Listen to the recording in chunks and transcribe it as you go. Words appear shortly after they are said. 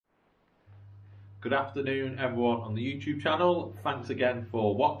Good afternoon everyone on the YouTube channel. Thanks again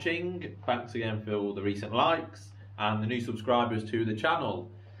for watching. Thanks again for all the recent likes and the new subscribers to the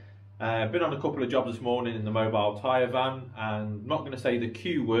channel. Been on a couple of jobs this morning in the mobile tyre van, and I'm not going to say the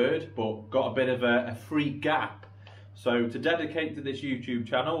Q word, but got a bit of a free gap. So to dedicate to this YouTube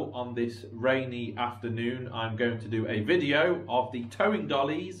channel on this rainy afternoon, I'm going to do a video of the towing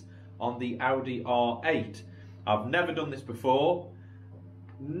dollies on the Audi R8. I've never done this before.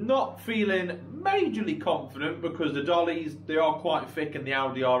 Not feeling majorly confident because the dollies, they are quite thick and the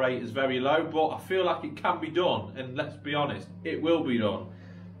Audi R8 is very low, but I feel like it can be done, and let's be honest, it will be done.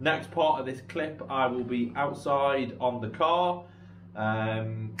 Next part of this clip, I will be outside on the car.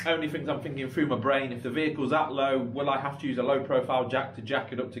 Only things I'm thinking through my brain, if the vehicle's that low, will I have to use a low profile jack to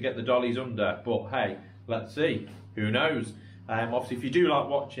jack it up to get the dollies under? But hey, let's see, who knows. Obviously if you do like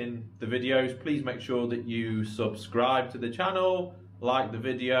watching the videos, please make sure that you subscribe to the channel, like the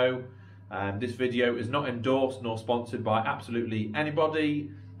video. This video is not endorsed nor sponsored by absolutely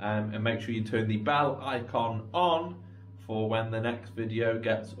anybody, and make sure you turn the bell icon on for when the next video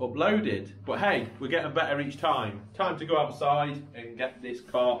gets uploaded. But hey, we're getting better each time. Time to go outside and get this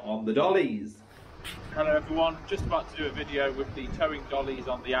car on the dollies. Hello everyone, just about to do a video with the towing dollies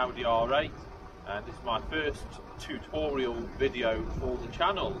on the Audi R8, and this is my first tutorial video for the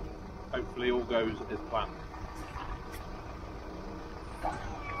channel. Hopefully all goes as planned.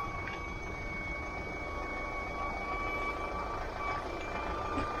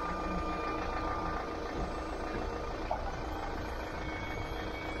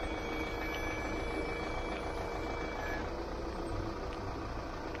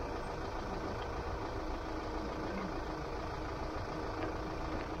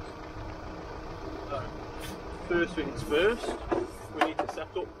 First things first, we need to set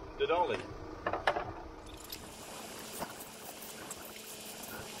up the dolly.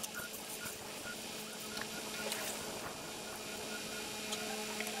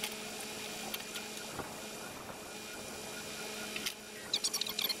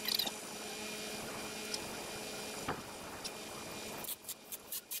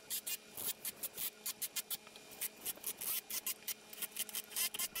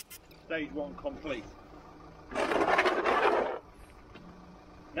 Stage 1 complete.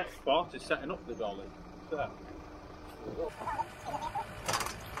 Next part is setting up the dolly. So,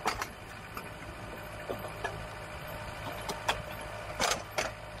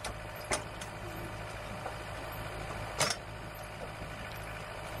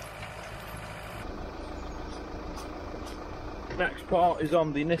 next part is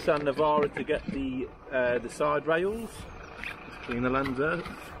on the Nissan Navara to get the side rails. Just clean the lens out.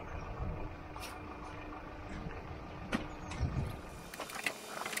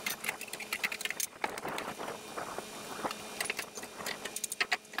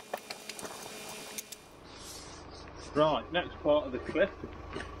 Right, next part of the clip,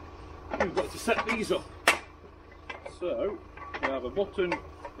 we've got to set these up. So, we have a button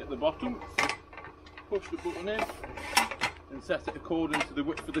at the bottom, push the button in and set it according to the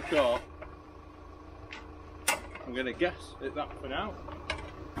width of the car. I'm going to guess at that for now.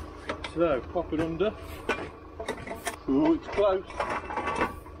 So, pop it under. Ooh, it's close.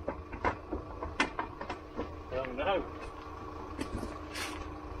 Oh no.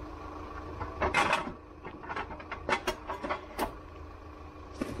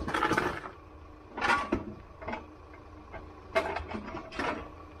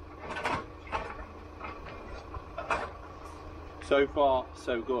 So far,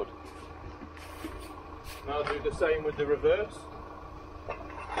 so good. Now I'll do the same with the reverse.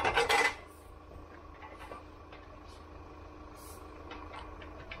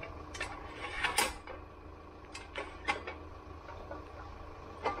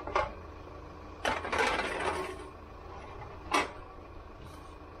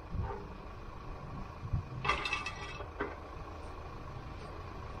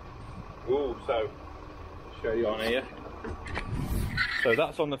 Ooh, so I'll show you on here. So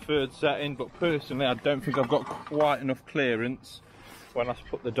that's on the third setting, but personally I don't think I've got quite enough clearance when I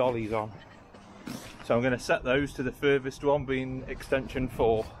put the dollies on. So I'm going to set those to the furthest one, being extension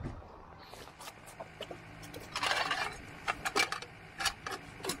 4.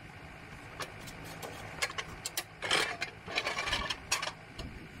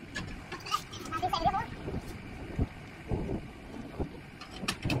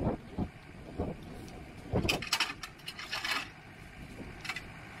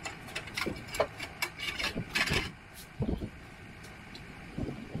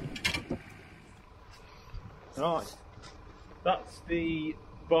 Right, that's the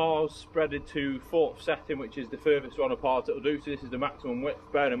bars spreaded to 4th setting, which is the furthest one apart it'll do, so this is the maximum width.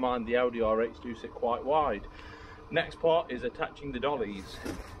 Bear in mind the Audi R8s do sit quite wide. Next part is attaching the dollies,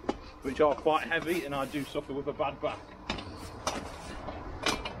 which are quite heavy and I do suffer with a bad back.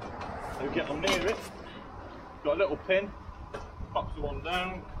 So get on near it, got a little pin, pops the one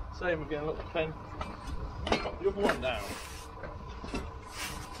down, same again, a little pin, pop the other one down.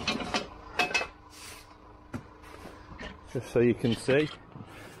 Just so you can see,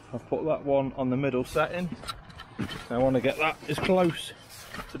 I've put that one on the middle setting. I want to get that as close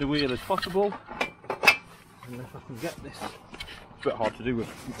to the wheel as possible. And if I can get this, it's a bit hard to do with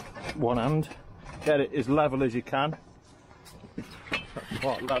one hand, get it as level as you can. That's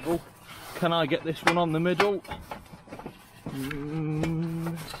quite level. Can I get this one on the middle?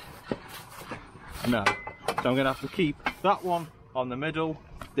 No. So I'm going to have to keep that one on the middle,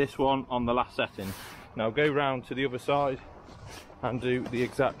 this one on the last setting. Now go round to the other side and do the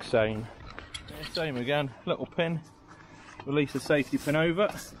exact same. Same again, little pin, release the safety pin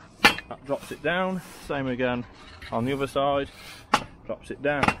over, that drops it down. Same again on the other side, drops it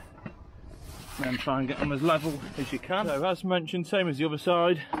down. And then try and get them as level as you can. So as mentioned, same as the other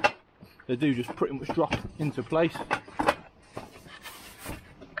side, they do just pretty much drop into place. A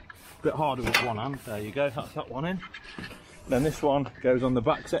bit harder with one hand, there you go, that's that one in. Then this one goes on the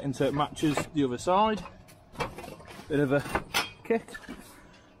back setting so it matches the other side. Bit of a kick.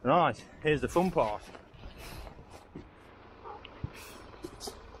 Right, here's the fun part.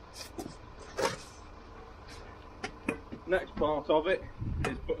 Next part of it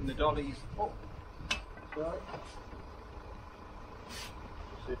is putting the dollies up. So,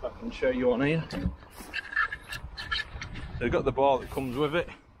 see if I can show you on here. So we've got the bar that comes with it,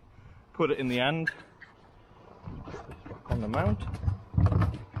 put it in the end, back on the mount.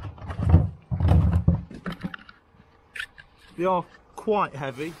 They are quite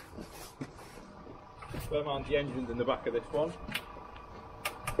heavy. Bear in mind the engine's in the back of this one.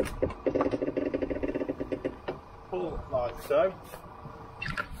 Pull like so,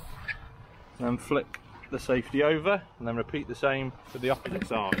 and then flick the safety over, and then repeat the same for the opposite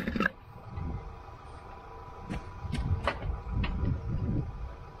side.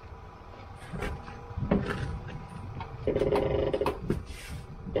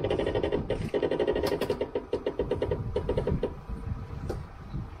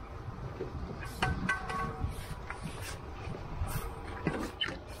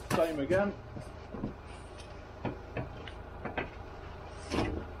 Same again.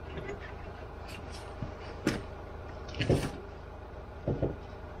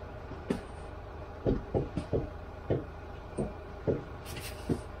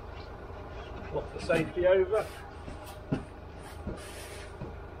 Put the safety over.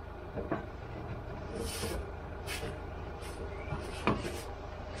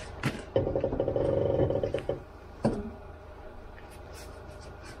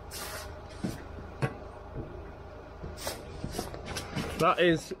 That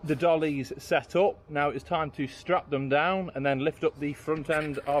is the dollies set up. Now it's time to strap them down and then lift up the front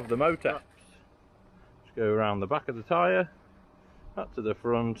end of the motor. Just go around the back of the tyre, up to the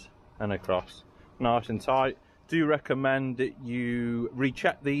front and across. Nice and tight. Do recommend that you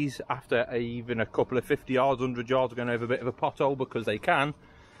recheck these after even a couple of 50 yards, 100 yards going over a bit of a pothole, because they can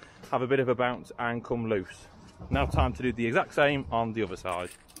have a bit of a bounce and come loose. Now time to do the exact same on the other side.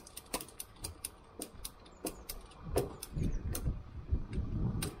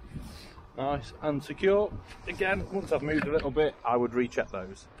 Nice and secure. Again, once I've moved a little bit, I would recheck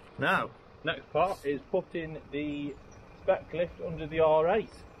those. Now, next part is putting the Spec Lift under the R8.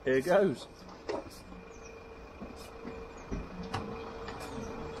 Here goes.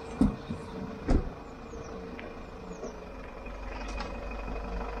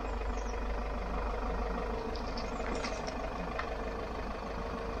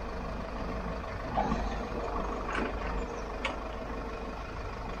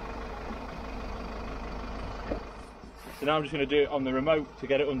 So now I'm just going to do it on the remote to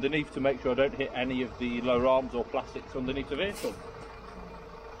get it underneath to make sure I don't hit any of the lower arms or plastics underneath the vehicle.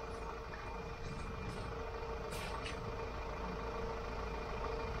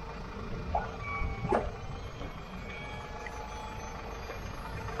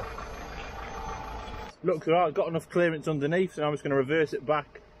 Looks alright, got enough clearance underneath, so I'm just going to reverse it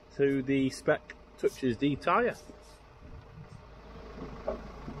back to the Spec Touches D tyre.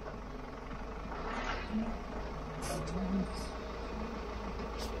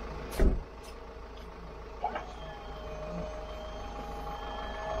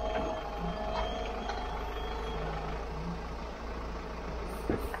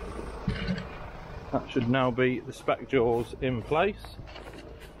 That should now be the spec jaws in place.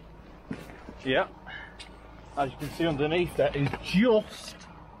 Yeah, as you can see underneath, there is just,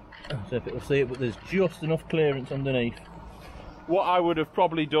 I don't know if it'll see it, but there's just enough clearance underneath. What I would have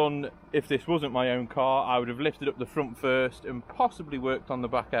probably done if this wasn't my own car, I would have lifted up the front first and possibly worked on the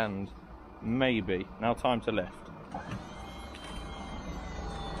back end. Maybe. Now time to lift.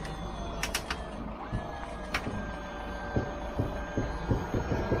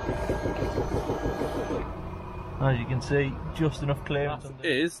 As you can see, just enough clearance. That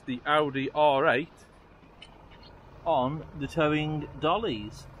is the Audi R8 on the towing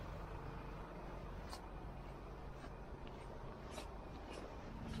dollies.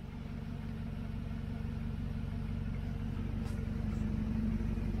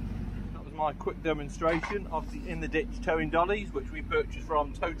 That was my quick demonstration of the in the ditch towing dollies, which we purchased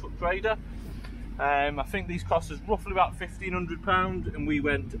from Tow Truck Trader. I think these cost us roughly about £1,500, and we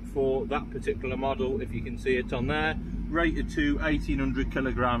went for that particular model, if you can see it on there, rated to 1,800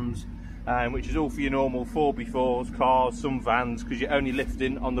 kilograms, which is all for your normal 4x4s, cars, some vans, because you're only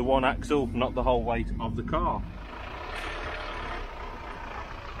lifting on the one axle, not the whole weight of the car.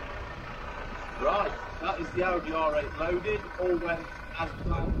 Right, that is the Audi R8 loaded, all went as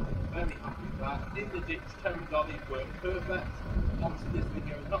planned, very happy with that. In the ditch towing dolly worked perfect. Obviously this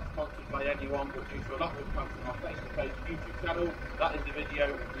video is not sponsored by anyone, but due to a lot of comments on our face-to-face YouTube channel, that is the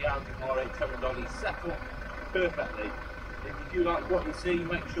video of the Audi R8 towing dolly set up perfectly. If you do like what you see,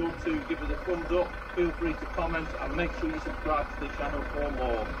 make sure to give us a thumbs up, feel free to comment, and make sure you subscribe to the channel for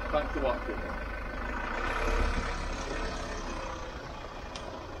more. Thanks for watching.